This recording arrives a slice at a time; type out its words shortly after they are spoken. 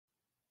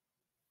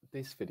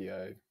This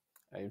video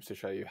aims to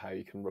show you how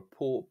you can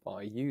report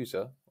by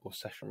user or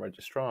session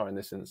registrar in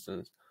this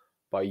instance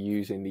by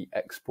using the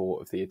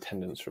export of the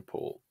attendance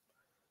report.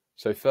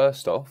 So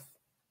first off,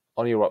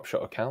 on your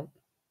Upshot account,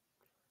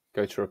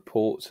 go to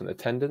reports and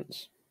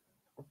attendance,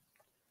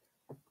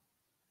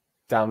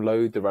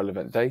 download the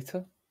relevant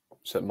data.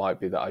 So it might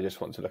be that I just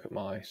want to look at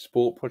my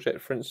sport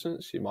project, for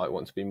instance. You might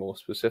want to be more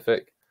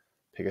specific,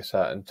 pick a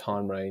certain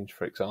time range,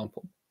 for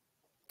example.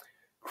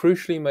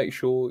 Crucially, make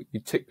sure you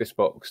tick this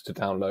box to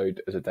download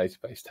as a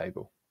database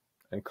table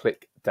and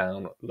click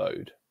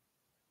download.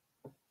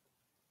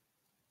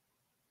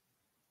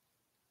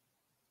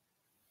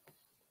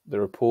 The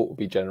report will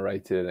be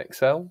generated in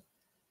Excel.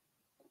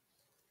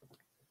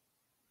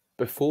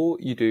 Before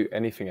you do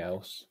anything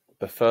else,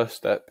 the first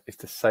step is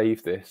to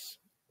save this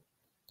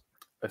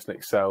as an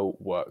Excel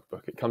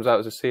workbook. It comes out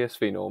as a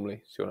CSV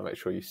normally, so you want to make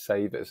sure you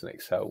save it as an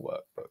Excel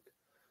workbook.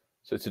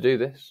 So to do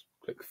this,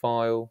 click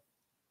File,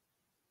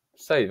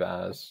 Save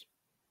As,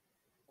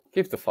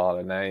 give the file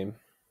a name,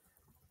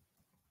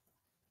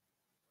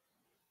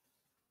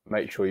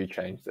 make sure you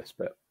change this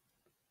bit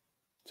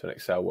to an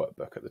Excel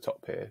workbook at the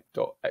top here,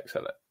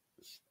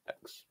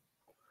 .xlx,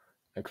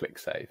 and click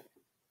Save.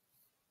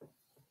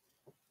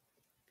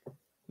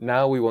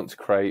 Now we want to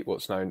create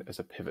what's known as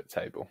a pivot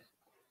table.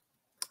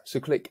 So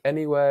click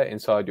anywhere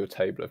inside your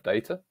table of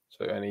data,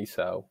 so any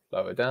cell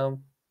lower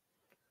down,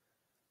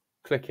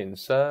 click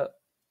Insert,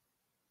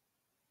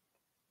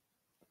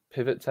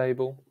 Pivot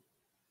Table.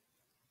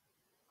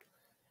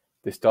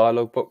 This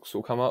dialog box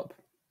will come up.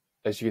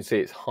 As you can see,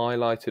 it's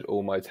highlighted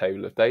all my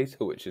table of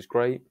data, which is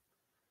great.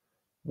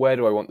 Where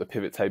do I want the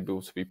pivot table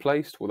to be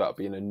placed? Well, that'll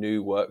be in a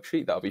new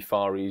worksheet. That'll be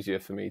far easier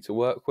for me to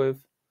work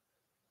with.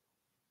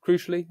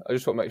 Crucially, I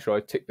just want to make sure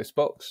I tick this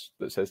box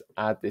that says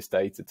add this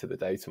data to the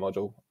data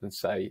model and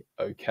say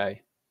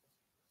OK.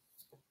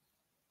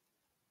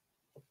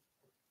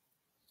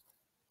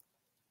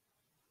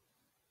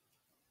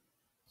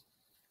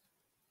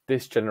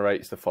 This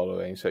generates the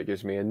following. So it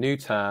gives me a new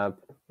tab.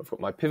 I've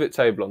got my pivot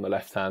table on the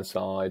left-hand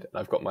side, and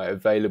I've got my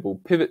available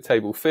pivot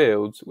table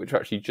fields, which are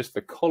actually just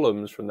the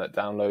columns from that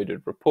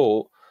downloaded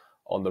report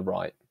on the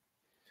right.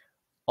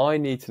 I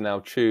need to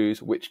now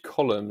choose which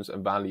columns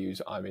and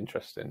values I'm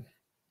interested in.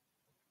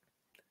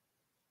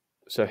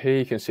 So here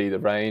you can see the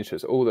range,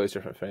 there's all those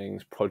different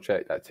things,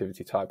 project,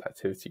 activity type,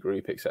 activity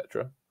group,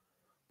 etc.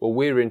 Well,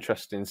 we're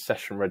interested in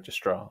Session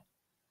Registrar.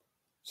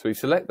 So we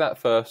select that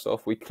first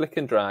off, we click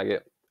and drag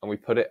it, and we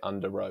put it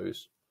under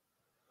rows.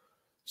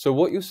 So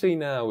what you'll see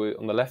now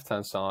on the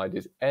left-hand side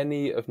is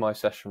any of my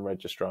Session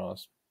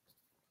Registrars,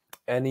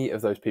 any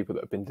of those people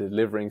that have been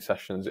delivering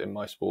sessions in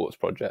my sports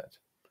project.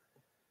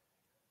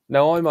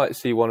 Now I might want to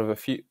see one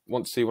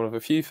of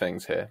a few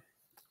things here.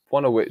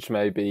 One of which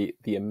may be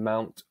the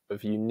amount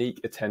of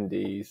unique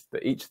attendees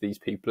that each of these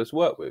people has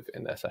worked with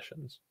in their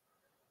sessions.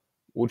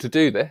 Well, to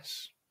do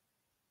this,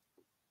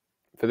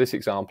 for this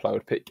example, I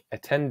would pick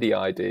attendee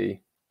ID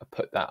and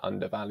put that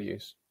under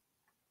values.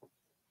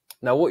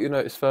 Now, what you'll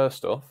notice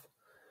first off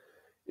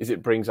is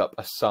it brings up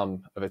a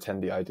sum of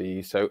attendee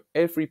IDs. So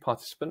every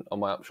participant on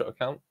my Upshot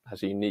account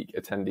has a unique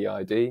attendee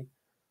ID.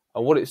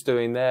 And what it's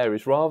doing there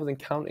is rather than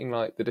counting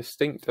like the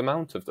distinct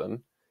amount of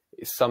them,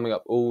 it's summing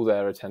up all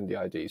their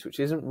attendee IDs, which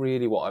isn't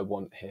really what I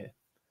want here.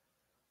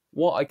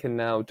 What I can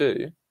now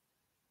do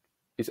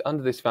is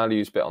under this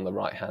values bit on the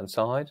right-hand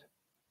side,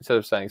 instead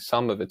of saying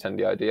sum of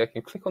attendee ID, I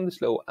can click on this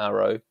little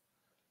arrow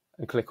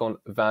and click on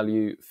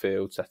value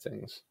field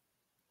settings.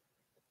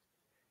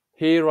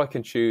 Here I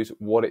can choose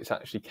what it's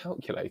actually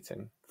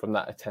calculating from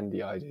that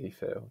attendee ID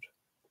field.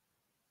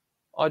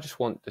 I just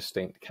want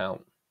distinct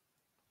count.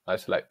 I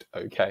select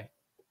OK.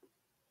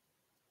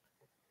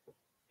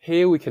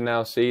 Here we can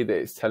now see that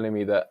it's telling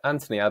me that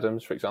Anthony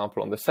Adams, for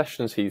example, on the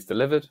sessions he's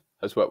delivered,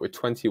 has worked with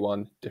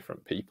 21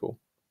 different people.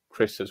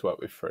 Chris has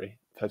worked with 33.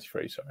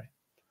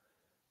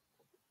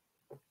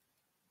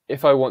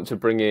 If I want to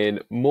bring in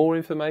more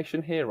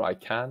information here, I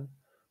can.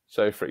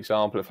 So for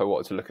example, if I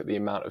wanted to look at the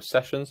amount of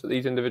sessions that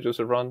these individuals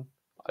have run,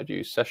 I'd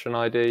use session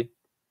ID.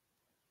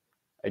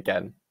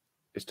 Again,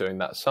 it's doing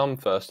that sum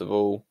first of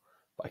all.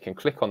 I can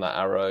click on that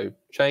arrow,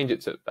 change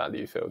it to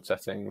value field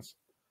settings,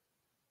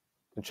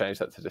 and change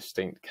that to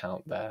distinct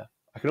count there.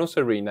 I can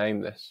also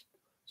rename this.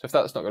 So if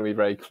that's not going to be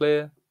very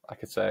clear, I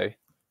could say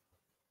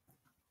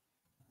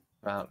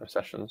amount of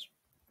sessions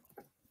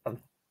and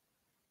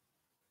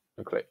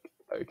click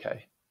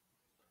OK.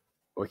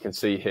 We can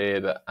see here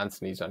that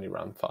Anthony's only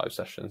run 5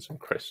 sessions and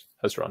Chris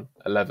has run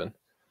 11.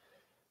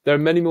 There are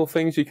many more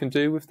things you can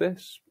do with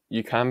this.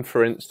 You can,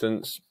 for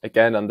instance,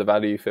 again under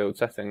value field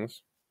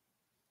settings,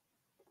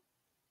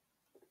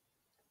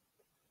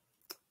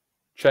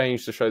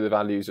 change to show the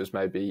values as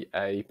maybe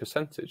a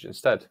percentage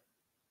instead.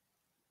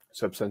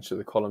 So percentage of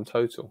the column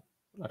total.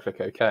 I click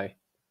OK.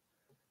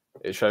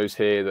 It shows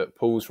here that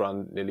Paul's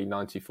run nearly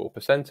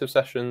 94% of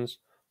sessions,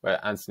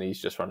 where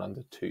Anthony's just run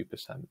under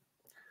 2%.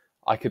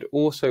 I could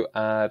also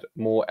add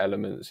more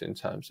elements in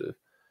terms of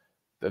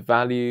the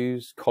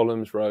values,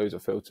 columns, rows, or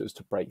filters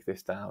to break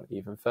this down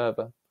even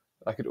further.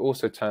 I could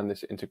also turn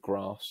this into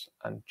graphs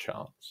and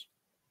charts.